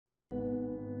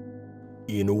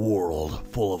in a world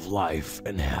full of life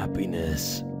and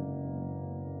happiness.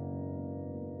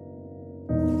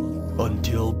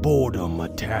 Until boredom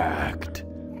attacked.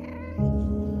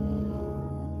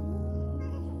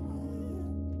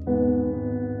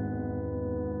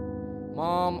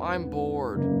 Mom, I'm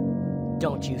bored.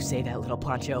 Don't you say that, little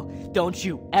Pancho. Don't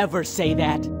you ever say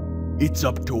that. It's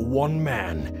up to one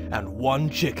man and one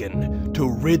chicken to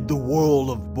rid the world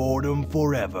of boredom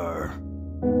forever.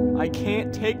 I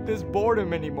can't take this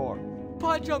boredom anymore.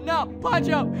 Pancho, no!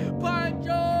 Pancho!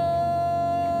 Pancho!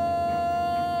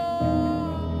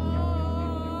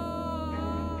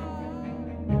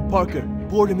 Parker,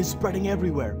 boredom is spreading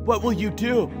everywhere. What will you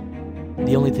do?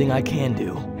 The only thing I can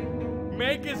do.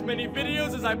 Make as many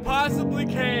videos as I possibly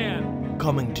can.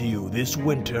 Coming to you this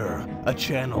winter, a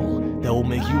channel that will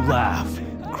make you laugh,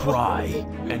 cry,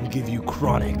 and give you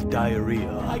chronic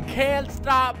diarrhea. I can't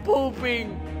stop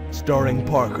pooping. Starring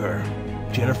Parker,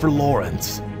 Jennifer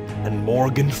Lawrence, and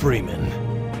Morgan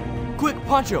Freeman. Quick,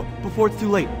 Pancho, before it's too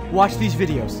late, watch these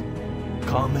videos.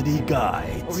 Comedy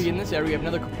guides. Over here in this area, we have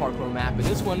another parkour map, and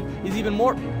this one is even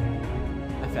more...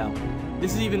 I fell.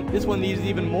 This one is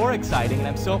even more exciting, and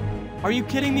I'm so... Are you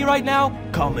kidding me right now?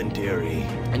 Commentary.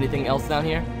 Anything else down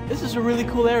here? This is a really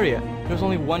cool area. There's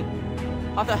only one...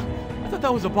 I thought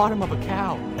that was the bottom of a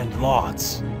cow. And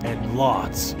lots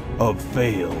of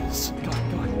fails.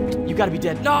 Come on. You gotta be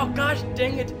dead. No, gosh,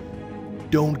 dang it.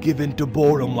 Don't give in to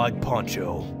boredom like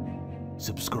Pancho.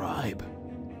 Subscribe.